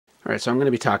All right, so I'm going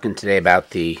to be talking today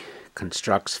about the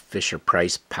Construx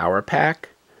Fisher-Price Power Pack.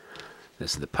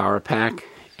 This is the power pack,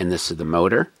 and this is the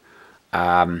motor.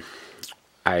 I'd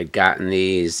gotten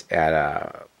these at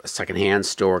a secondhand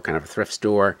store, kind of a thrift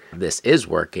store. This is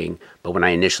working, but when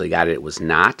I initially got it, it was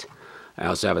not. I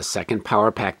also have a second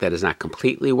power pack that is not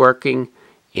completely working,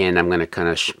 and I'm going to kind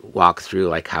of walk through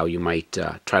like how you might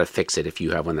try to fix it if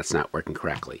you have one that's not working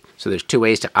correctly. So there's two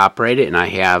ways to operate it, and I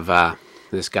have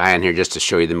this guy on here just to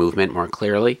show you the movement more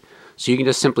clearly. So you can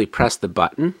just simply press the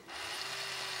button,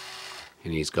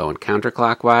 and he's going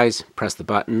counterclockwise. Press the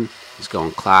button, he's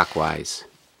going clockwise.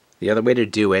 The other way to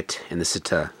do it, and this is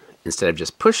to, instead of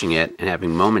just pushing it and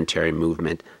having momentary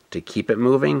movement, to keep it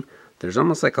moving, there's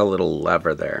almost like a little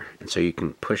lever there. And so you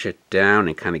can push it down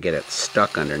and kind of get it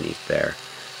stuck underneath there.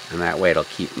 And that way it'll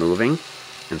keep moving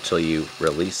until you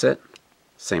release it.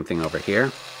 Same thing over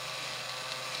here.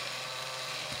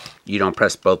 You don't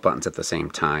press both buttons at the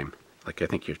same time. Like, I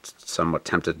think you're somewhat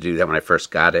tempted to do that. When I first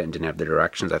got it and didn't have the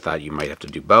directions, I thought you might have to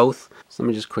do both. So let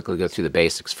me just quickly go through the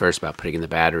basics first about putting in the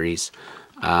batteries.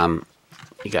 You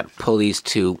got to pull these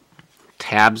two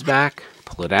tabs back,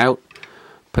 pull it out,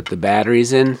 put the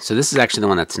batteries in. So this is actually the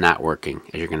one that's not working,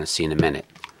 as you're going to see in a minute.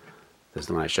 This is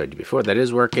the one I showed you before that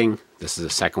is working. This is the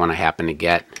second one I happen to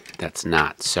get that's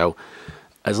not. So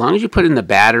as long as you put in the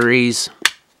batteries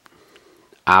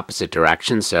opposite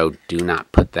direction, so do not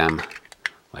put them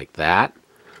like that,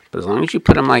 but as long as you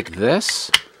put them like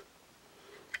this,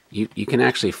 you can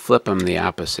actually flip them the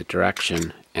opposite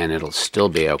direction and it'll still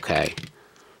be okay.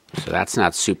 So that's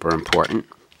not super important.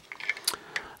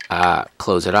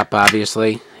 Close it up,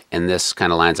 obviously, and this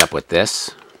kind of lines up with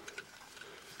this.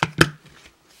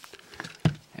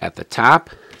 At the top,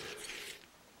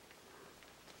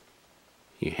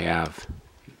 you have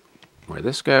where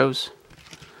this goes.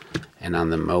 And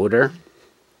on the motor,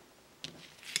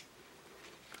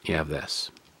 you have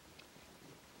this.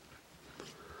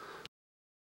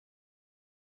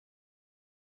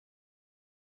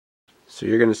 So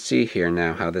you're going to see here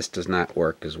now how this does not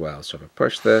work as well. So if I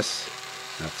push this,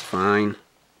 that's fine.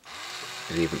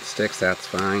 It even sticks, that's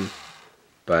fine.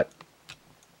 But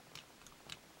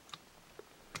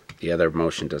the other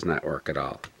motion does not work at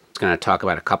all. Going to talk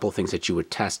about a couple of things that you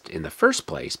would test in the first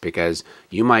place, because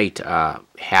you might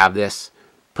have this,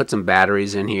 put some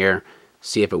batteries in here,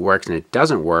 see if it works, and it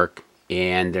doesn't work,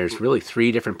 and there's really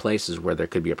three different places where there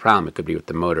could be a problem. It could be with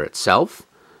the motor itself.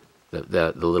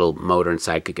 The little motor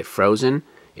inside could get frozen.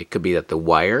 It could be that the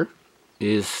wire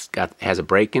has a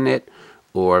break in it,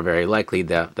 or very likely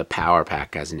the power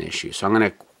pack has an issue. So I'm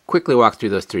going to quickly walk through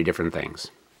those three different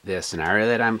things. The scenario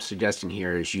that I'm suggesting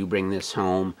here is you bring this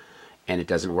home and it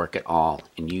doesn't work at all,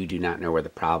 and you do not know where the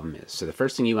problem is. So the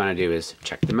first thing you want to do is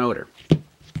check the motor.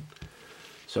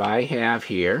 So I have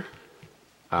here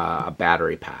a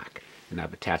battery pack, and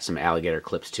I've attached some alligator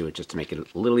clips to it just to make it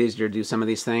a little easier to do some of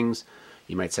these things.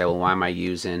 You might say, well, why am I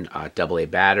using AA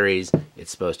batteries?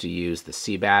 It's supposed to use the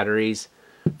C batteries.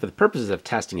 For the purposes of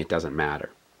testing, it doesn't matter.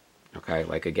 Okay,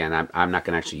 like again, I'm not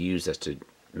going to actually use this to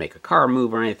make a car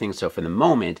move or anything, so for the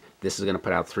moment, this is going to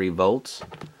put out 3 volts.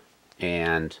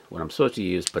 And what I'm supposed to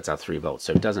use puts out 3 volts,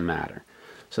 so it doesn't matter.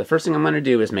 So the first thing I'm going to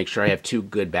do is make sure I have 2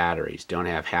 good batteries. Don't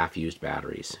have half-used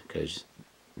batteries, because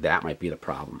that might be the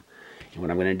problem. And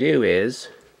what I'm going to do is,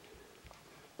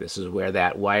 this is where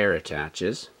that wire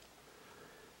attaches,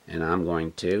 and I'm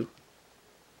going to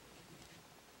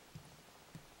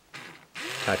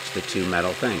touch the 2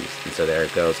 metal things. And so there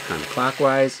it goes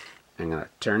counterclockwise. I'm going to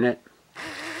turn it,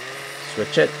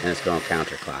 switch it, and it's going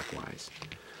counterclockwise.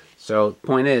 So the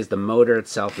point is, the motor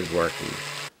itself is working.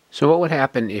 So what would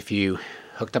happen if you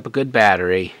hooked up a good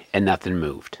battery and nothing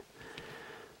moved?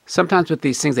 Sometimes with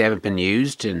these things, they haven't been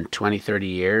used in 20, 30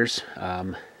 years,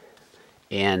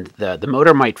 and the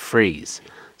motor might freeze.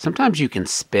 Sometimes you can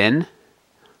spin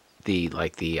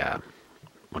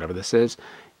whatever this is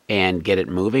and get it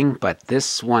moving, but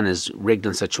this one is rigged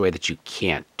in such a way that you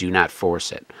can't. Do not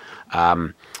force it.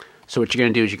 So what you're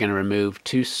going to do is you're going to remove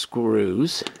 2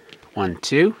 screws, 1,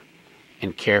 2,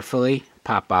 and carefully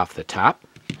pop off the top.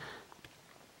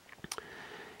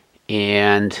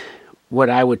 And what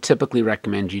I would typically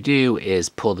recommend you do is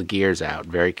pull the gears out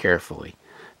very carefully.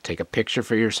 Take a picture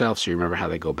for yourself so you remember how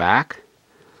they go back.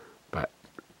 But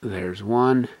there's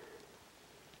one,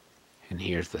 and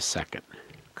here's the second.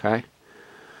 Okay?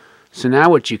 So now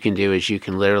what you can do is you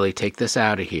can literally take this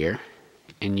out of here,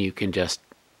 and you can just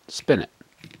spin it.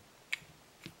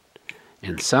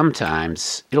 And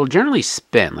sometimes, it'll generally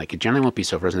spin. Like, it generally won't be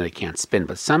so frozen that it can't spin,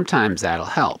 but sometimes that'll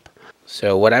help.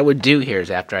 So what I would do here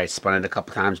is, after I spun it a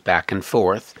couple times back and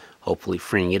forth, hopefully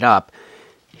freeing it up,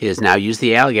 is now use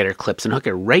the alligator clips and hook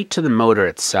it right to the motor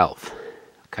itself.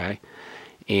 Okay,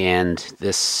 and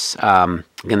this again,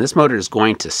 this motor is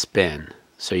going to spin,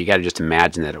 so you got to just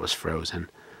imagine that it was frozen.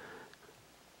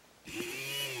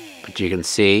 But you can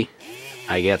see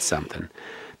I get something.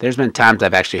 There's been times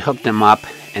I've actually hooked them up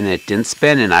and it didn't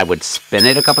spin, and I would spin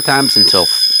it a couple times until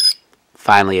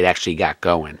finally it actually got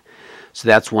going. So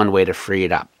that's one way to free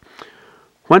it up.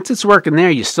 Once it's working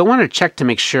there, you still want to check to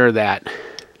make sure that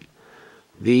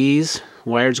these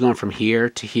wires going from here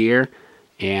to here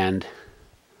and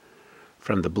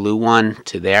from the blue one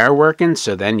to there are working.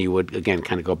 So then you would, again,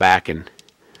 kind of go back and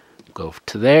go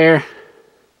to there.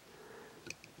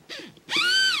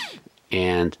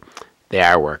 And they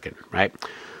are working, right?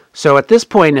 So at this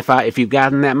point, if you've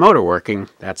gotten that motor working,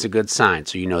 that's a good sign.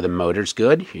 So you know the motor's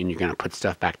good, and you're going to put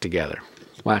stuff back together.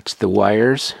 Watch the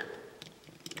wires.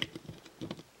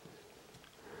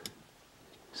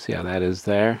 See how that is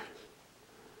there?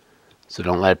 So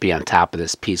don't let it be on top of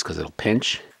this piece because it'll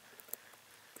pinch.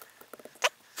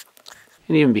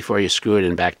 And even before you screw it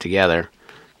in back together,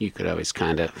 you could always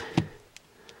kind of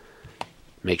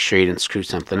make sure you didn't screw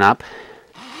something up.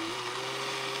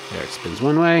 There, it spins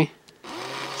one way,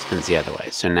 spins the other way.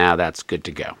 So now that's good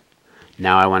to go.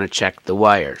 Now I want to check the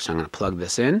wire. So I'm going to plug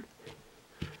this in.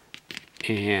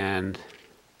 And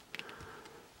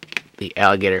the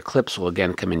alligator clips will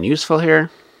again come in useful here.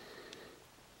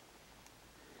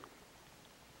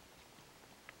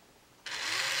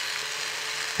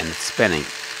 And it's spinning.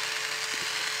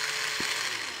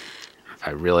 If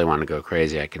I really want to go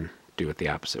crazy, I can do it the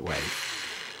opposite way.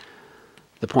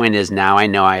 The point is now I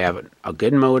know I have a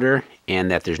good motor and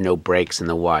that there's no breaks in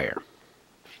the wire.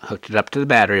 Hooked it up to the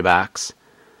battery box,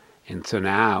 and so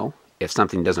now if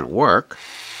something doesn't work,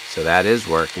 so that is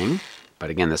working,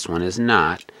 but again this one is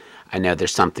not, I know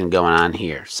there's something going on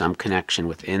here. Some connection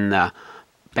within the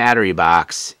battery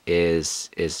box is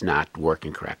not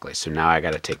working correctly. So now I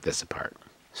got to take this apart.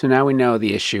 So now we know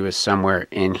the issue is somewhere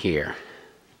in here.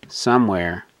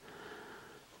 Somewhere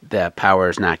the power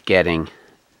is not getting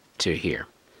to here.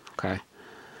 Okay,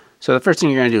 so the first thing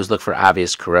you're going to do is look for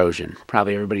obvious corrosion.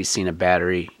 Probably everybody's seen a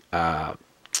battery,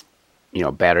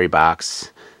 battery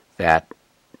box that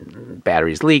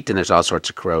battery's leaked and there's all sorts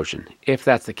of corrosion. If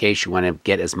that's the case, you want to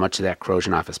get as much of that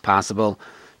corrosion off as possible.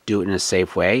 Do it in a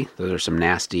safe way. Those are some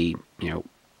nasty,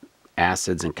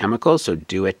 acids and chemicals. So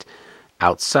do it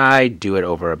outside. Do it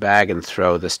over a bag and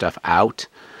throw the stuff out.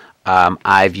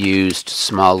 I've used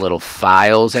small little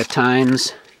files at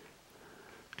times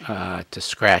to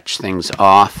scratch things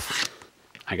off.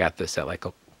 I got this at like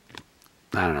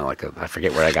I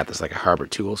forget where I got this, like a Harbor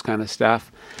Tools kind of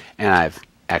stuff. And I've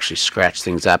actually scratched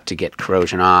things up to get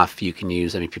corrosion off. You can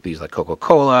use, people use like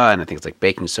Coca-Cola and I think it's like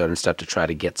baking soda and stuff to try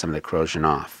to get some of the corrosion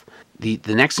off. The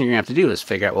next thing you're going to have to do is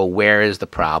figure out, well, where is the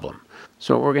problem?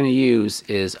 So what we're going to use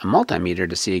is a multimeter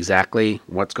to see exactly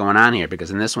what's going on here, because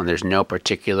in this one there's no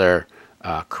particular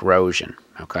corrosion,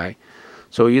 okay?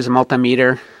 So we'll use a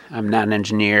multimeter. I'm not an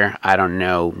engineer. I don't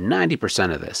know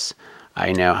 90% of this.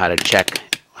 I know how to check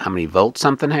how many volts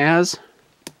something has.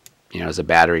 Has the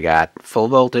battery got full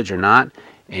voltage or not?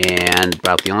 And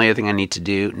about the only other thing I need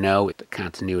to know is the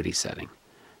continuity setting.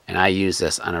 And I use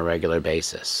this on a regular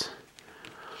basis.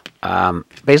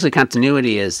 Basically,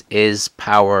 continuity is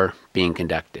power being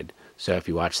conducted. So if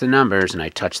you watch the numbers and I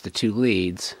touch the two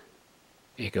leads,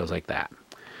 it goes like that.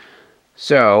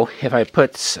 So if I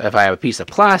have a piece of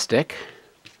plastic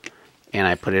and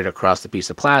I put it across the piece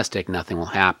of plastic, nothing will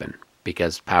happen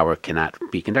because power cannot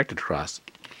be conducted across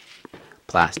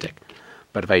plastic.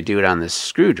 But if I do it on this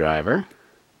screwdriver,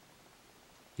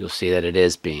 you'll see that it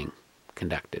is being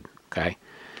conducted, okay?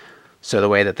 So the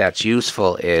way that that's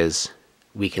useful is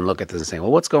we can look at this and say,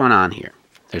 well, what's going on here?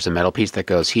 There's a metal piece that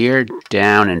goes here,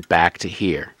 down, and back to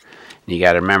here. And you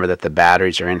got to remember that the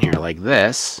batteries are in here like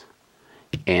this.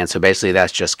 And so basically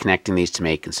that's just connecting these to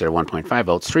make, instead of 1.5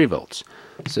 volts, 3 volts.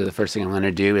 So the first thing I'm going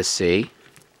to do is see,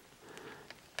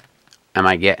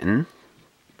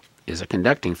 is it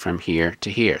conducting from here to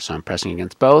here? So I'm pressing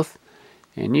against both,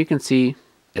 and you can see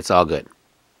it's all good.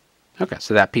 Okay,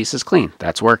 so that piece is clean.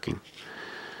 That's working.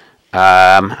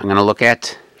 I'm going to look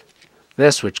at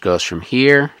this, which goes from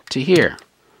here to here.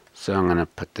 So I'm going to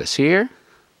put this here,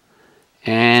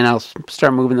 and I'll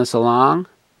start moving this along,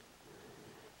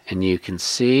 and you can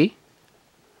see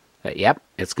that, yep,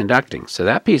 it's conducting. So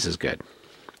that piece is good.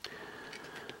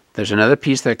 There's another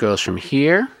piece that goes from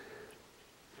here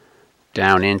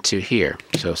down into here.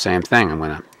 So same thing. I'm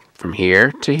going to from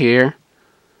here to here,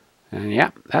 and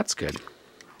yep, that's good.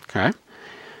 Okay.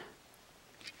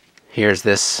 Here's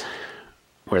this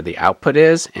where the output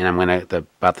is, and I'm going to,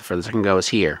 about the furthest I can go is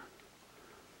here.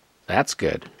 That's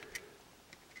good.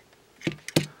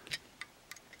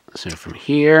 So from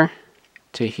here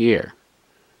to here,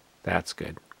 that's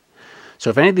good. So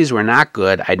if any of these were not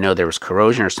good, I'd know there was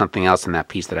corrosion or something else in that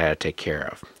piece that I had to take care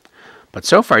of. But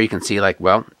so far you can see, like,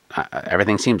 well,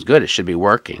 everything seems good. It should be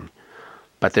working.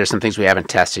 But there's some things we haven't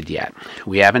tested yet.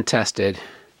 We haven't tested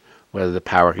whether the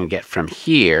power can get from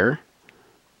here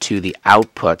to the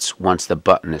outputs once the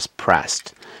button is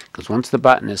pressed. Because once the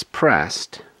button is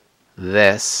pressed,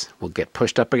 this will get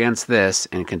pushed up against this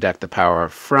and conduct the power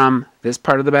from this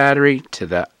part of the battery to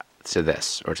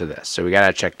this or to this. So we got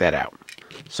to check that out.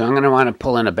 So I'm going to want to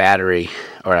pull in a battery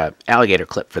or an alligator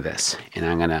clip for this. And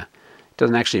I'm going to, it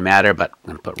doesn't actually matter, but I'm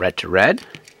going to put red to red.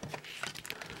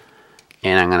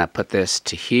 And I'm going to put this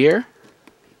to here.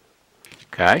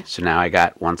 Okay, so now I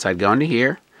got one side going to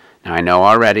here. Now I know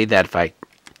already that if I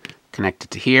connect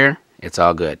it to here, it's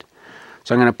all good.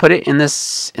 So I'm going to put it in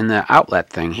the outlet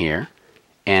thing here.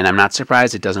 And I'm not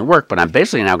surprised it doesn't work, but I'm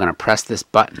basically now going to press this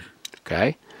button.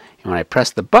 Okay, and when I press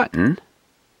the button,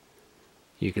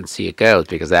 you can see it goes,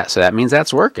 because that means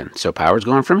that's working. So power's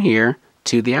going from here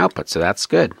to the output, so that's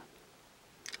good.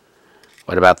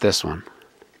 What about this one?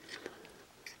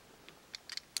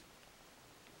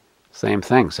 Same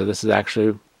thing. So this is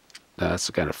actually, that's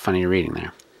got a funny reading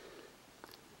there.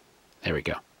 There we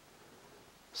go.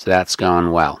 So that's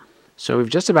going well. So we've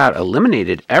just about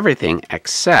eliminated everything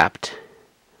except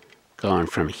going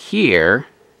from here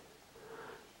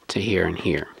to here and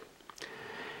here.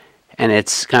 And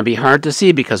it's going to be hard to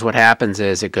see because what happens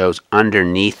is it goes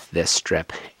underneath this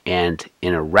strip and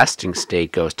in a resting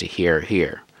state goes to here,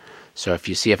 here. So if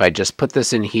you see, if I just put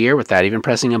this in here without even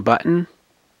pressing a button,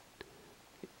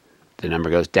 the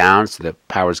number goes down, so the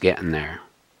power's getting there.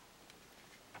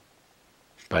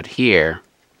 But here,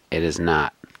 it is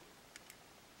not.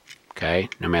 Okay,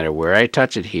 no matter where I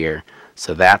touch it here,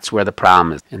 so that's where the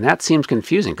problem is. And that seems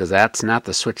confusing because that's not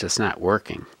the switch that's not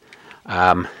working.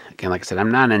 Again, like I said,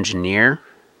 I'm not an engineer,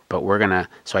 but we're gonna,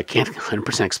 so I can't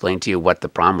 100% explain to you what the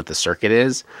problem with the circuit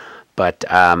is, but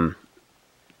that,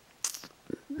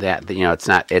 you know,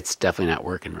 it's definitely not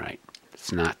working right.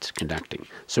 It's not conducting.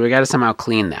 So we got to somehow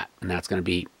clean that, and that's going to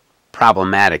be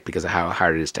problematic because of how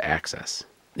hard it is to access.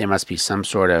 There must be some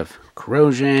sort of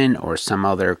corrosion or some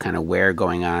other kind of wear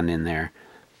going on in there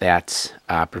that's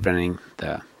preventing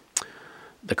the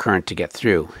current to get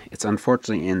through. It's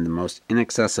unfortunately in the most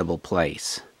inaccessible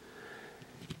place,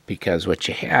 because what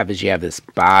you have is you have this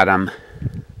bottom,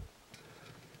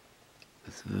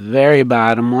 this very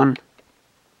bottom one,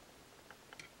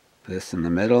 this in the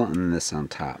middle, and this on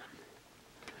top.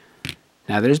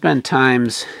 Now there's been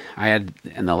times I had,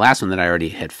 in the last one that I already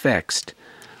had fixed,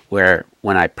 where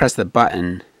when I pressed the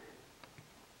button,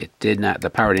 it did not, the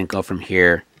power didn't go from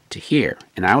here to here.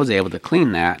 And I was able to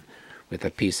clean that with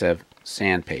a piece of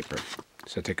sandpaper.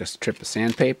 So I took a strip of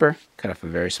sandpaper, cut off a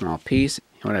very small piece.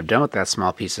 And what I've done with that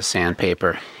small piece of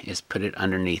sandpaper is put it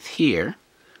underneath here.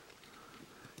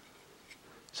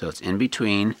 So it's in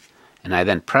between. And I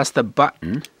then press the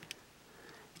button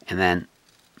and then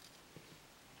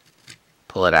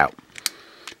pull it out.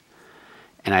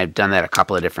 And I've done that a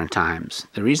couple of different times.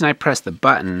 The reason I press the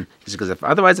button is because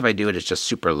otherwise if I do it, it's just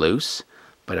super loose.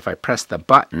 But if I press the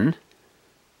button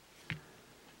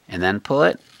and then pull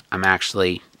it, I'm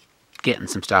actually getting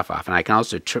some stuff off. And I can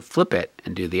also flip it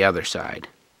and do the other side.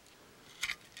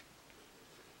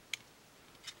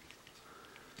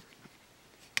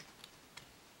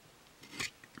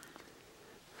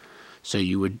 So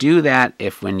you would do that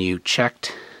if when you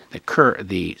checked the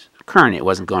current, it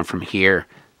wasn't going from here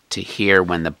to here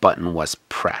when the button was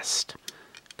pressed.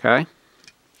 Okay?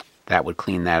 That would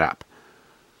clean that up.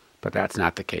 But that's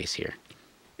not the case here.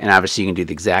 And obviously you can do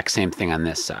the exact same thing on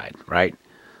this side, right?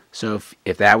 So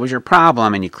if that was your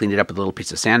problem and you cleaned it up with a little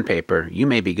piece of sandpaper, you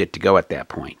may be good to go at that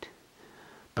point.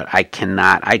 But I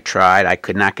tried, I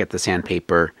could not get the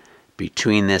sandpaper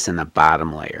between this and the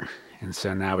bottom layer. And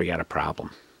so now we got a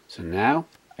problem. So now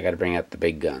I got to bring out the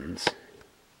big guns.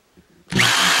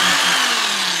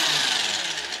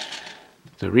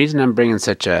 The reason I'm bringing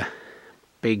such a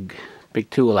big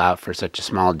tool out for such a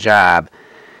small job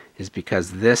is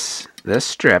because this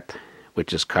strip,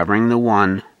 which is covering the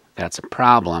one that's a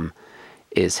problem,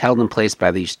 is held in place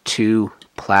by these two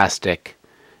plastic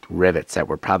rivets that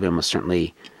were probably almost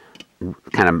certainly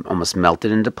kind of almost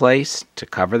melted into place to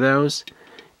cover those.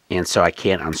 And so I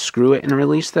can't unscrew it and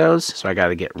release those, so I got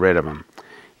to get rid of them.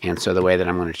 And so the way that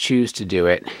I'm going to choose to do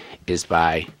it is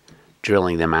by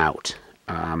drilling them out.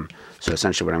 So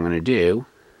essentially what I'm going to do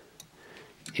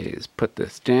is put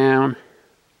this down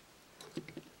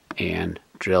and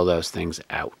drill those things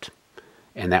out.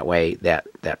 And that way that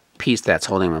piece that's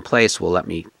holding them in place will let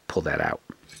me pull that out.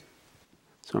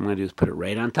 So what I'm going to do is put it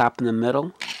right on top in the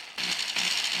middle.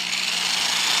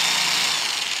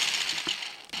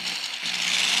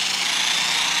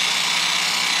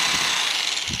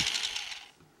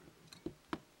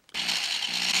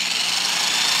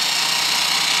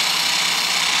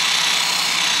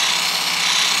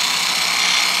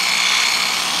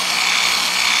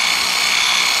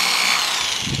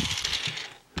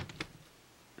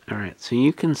 Alright, so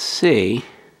you can see,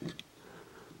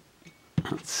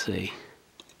 let's see,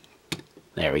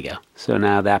 there we go. So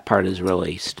now that part is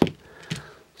released.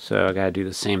 So I got to do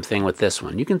the same thing with this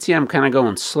one. You can see I'm kind of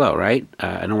going slow, right?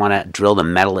 I don't want to drill the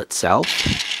metal itself.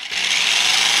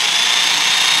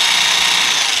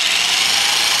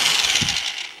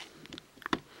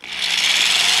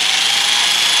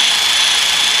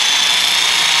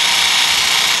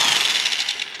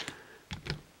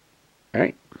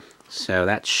 Alright, so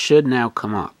that should now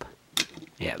come up.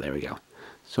 Yeah, there we go.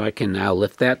 So I can now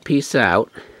lift that piece out.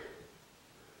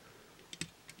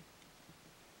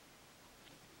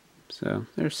 So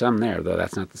there's some there, though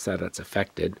that's not the side that's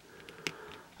affected.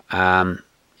 And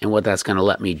what that's going to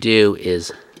let me do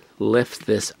is lift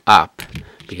this up,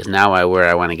 because now where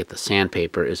I want to get the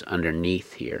sandpaper is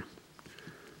underneath here.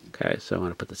 Okay, so I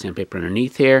want to put the sandpaper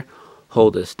underneath here,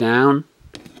 hold this down,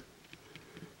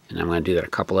 and I'm going to do that a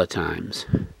couple of times.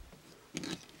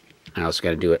 I also got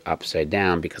to do it upside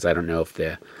down because I don't know if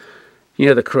the,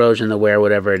 the corrosion, the wear,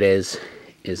 whatever it is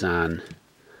on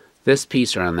this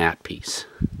piece or on that piece.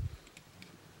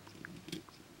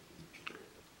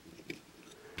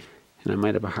 And I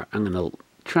might have I'm going to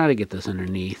try to get this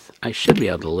underneath. I should be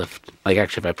able to lift, like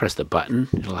actually if I press the button,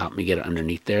 it'll help me get it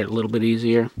underneath there a little bit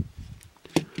easier.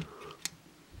 And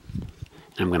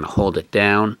I'm going to hold it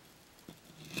down.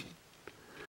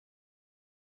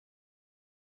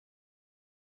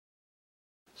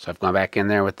 So I've gone back in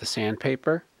there with the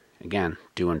sandpaper. Again,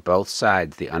 doing both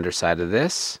sides, the underside of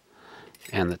this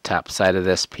and the top side of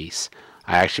this piece.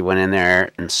 I actually went in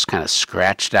there and kind of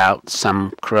scratched out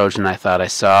some corrosion I thought I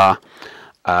saw.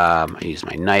 I used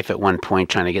my knife at one point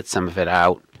trying to get some of it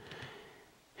out.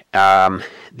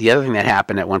 The other thing that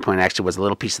happened at one point actually was a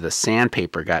little piece of the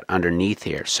sandpaper got underneath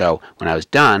here. So when I was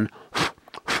done, I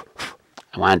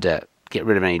wanted to get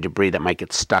rid of any debris that might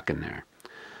get stuck in there.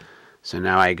 So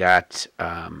now I got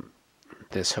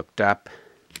this hooked up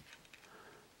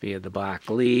via the black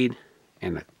lead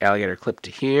and the alligator clip to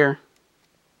here.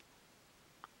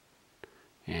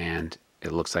 And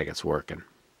it looks like it's working.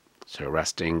 So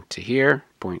resting to here,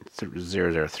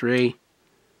 0.003,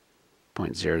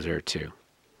 0.002.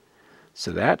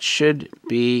 So that should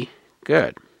be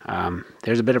good.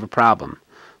 There's a bit of a problem.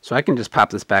 So I can just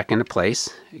pop this back into place.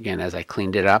 Again, as I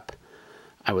cleaned it up,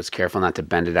 I was careful not to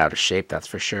bend it out of shape, that's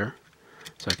for sure.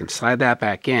 So I can slide that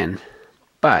back in,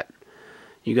 but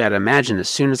you got to imagine as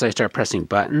soon as I start pressing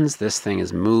buttons, this thing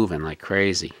is moving like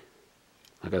crazy.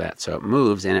 Look at that. So it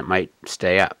moves and it might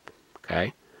stay up,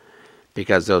 okay?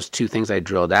 Because those two things I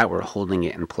drilled out were holding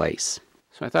it in place.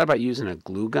 So I thought about using a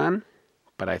glue gun,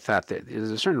 but I thought that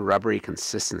there's a certain rubbery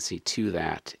consistency to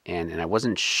that, and I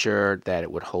wasn't sure that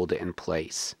it would hold it in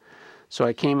place. So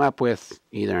I came up with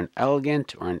either an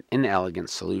elegant or an inelegant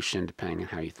solution, depending on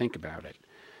how you think about it.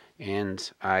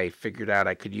 And I figured out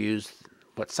I could use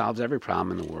what solves every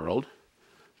problem in the world,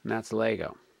 and that's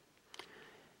Lego.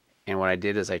 And what I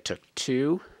did is I took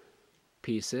two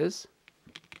pieces,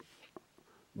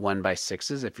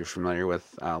 1x6s, if you're familiar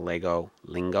with Lego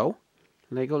lingo,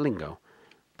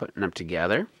 putting them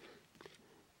together.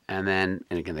 And then,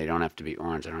 and again, they don't have to be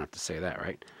orange, I don't have to say that,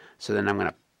 right? So then I'm going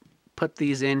to put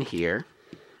these in here.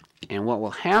 And what will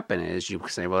happen is you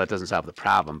say, well, that doesn't solve the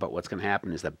problem, but what's going to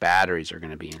happen is the batteries are going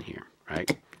to be in here,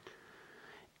 right?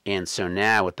 And so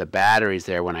now with the batteries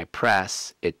there, when I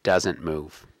press, it doesn't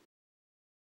move.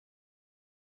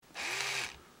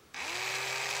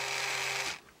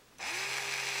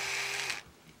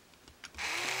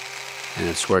 And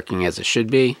it's working as it should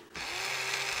be.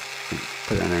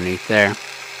 Put it underneath there.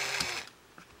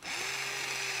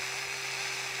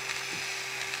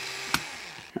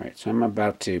 Alright, so I'm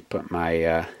about to put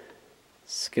my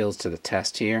skills to the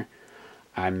test here.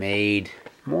 I made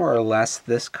more or less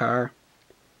this car.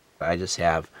 I just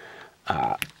have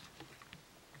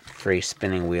free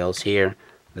spinning wheels here.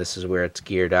 This is where it's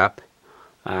geared up.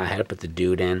 I had to put the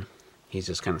dude in. He's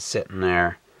just kind of sitting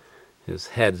there. His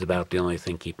head's about the only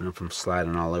thing keeping him from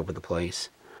sliding all over the place.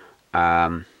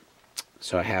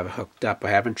 So I have it hooked up.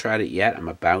 I haven't tried it yet. I'm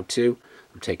about to.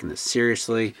 I'm taking this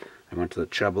seriously. I went to the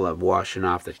trouble of washing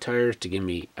off the tires to give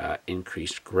me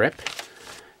increased grip.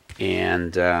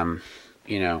 And,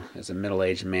 you know, as a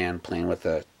middle-aged man playing with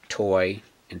a toy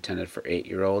intended for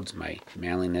 8-year-olds. My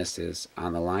manliness is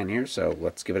on the line here, so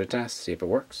let's give it a test, see if it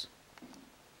works.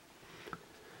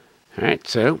 Alright,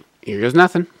 so here goes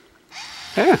nothing.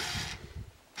 Yeah.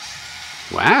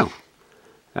 Wow.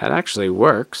 That actually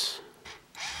works.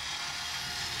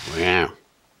 Wow.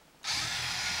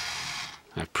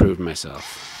 I've proved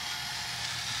myself.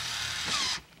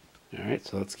 Alright,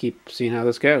 so let's keep seeing how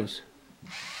this goes.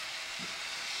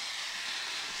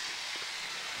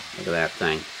 Look at that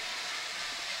thing.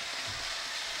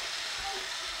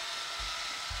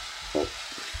 Oh,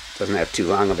 doesn't have too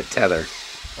long of a tether.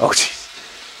 Oh, jeez.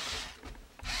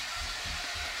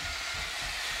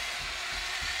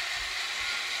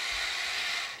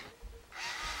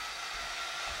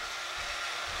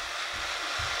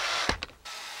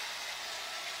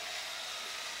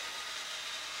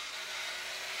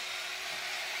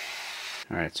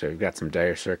 Alright, so we've got some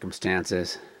dire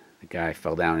circumstances. The guy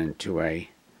fell down into a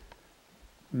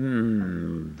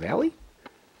valley,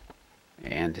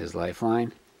 and his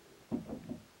lifeline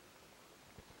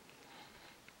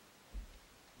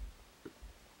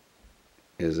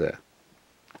is a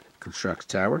Construx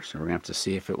tower, so we're gonna have to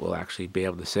see if it will actually be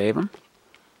able to save him.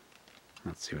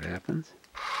 Let's see what happens.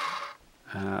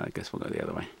 I guess we'll go the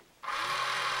other way.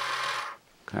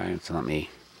 Okay, so let me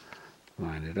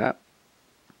line it up.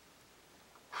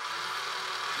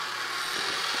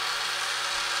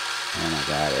 Oh my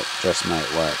god, it just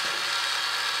might work.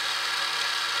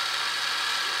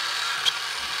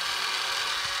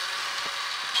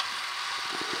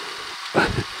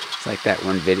 It's like that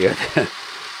one video,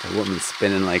 the woman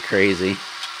spinning like crazy.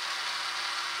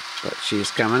 But she's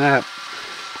coming up.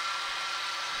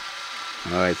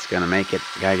 Oh, it's gonna make it.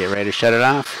 Gotta get ready to shut it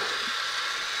off.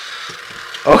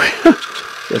 Oh,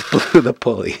 just blew the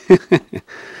pulley.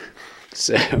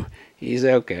 So, he's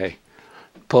okay.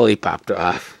 Pulley popped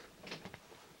off.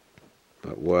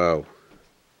 But whoa,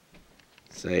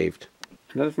 saved.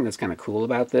 Another thing that's kind of cool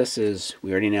about this is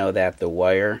we already know that the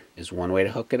wire is one way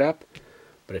to hook it up.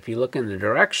 But if you look in the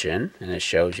direction, and it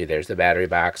shows you there's the battery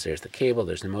box, there's the cable,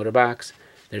 there's the motor box,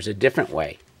 there's a different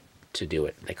way to do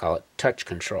it. They call it touch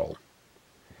control.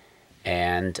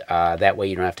 And that way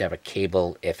you don't have to have a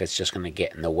cable if it's just going to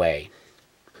get in the way.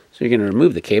 So you're going to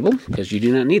remove the cable because you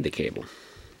do not need the cable.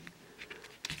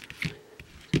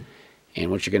 And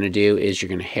what you're going to do is you're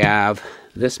going to have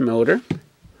this motor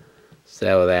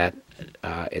so that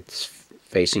it's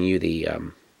facing you, the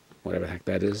whatever the heck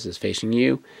that is facing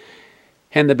you.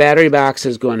 And the battery box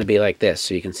is going to be like this.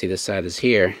 So you can see this side is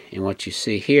here. And what you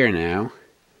see here now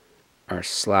are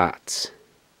slots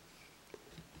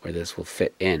where this will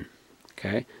fit in.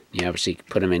 Okay? You obviously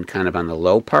put them in kind of on the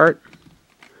low part.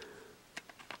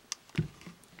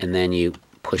 And then you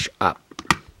push up.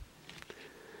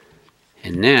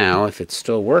 And now, if it's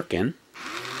still working,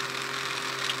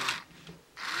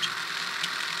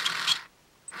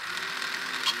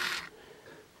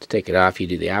 to take it off, you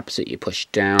do the opposite. You push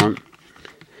down.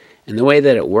 And the way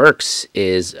that it works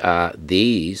is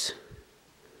these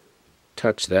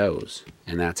touch those.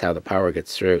 And that's how the power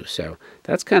gets through. So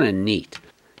that's kind of neat.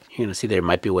 You're going to see there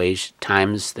might be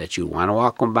times that you want to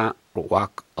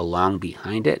walk along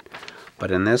behind it. But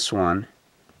in this one,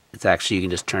 it's actually, you can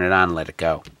just turn it on and let it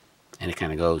go. And it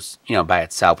kind of goes, you know, by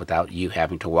itself without you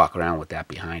having to walk around with that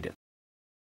behind it.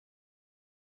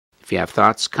 If you have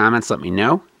thoughts, comments, let me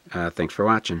know. Thanks for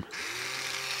watching.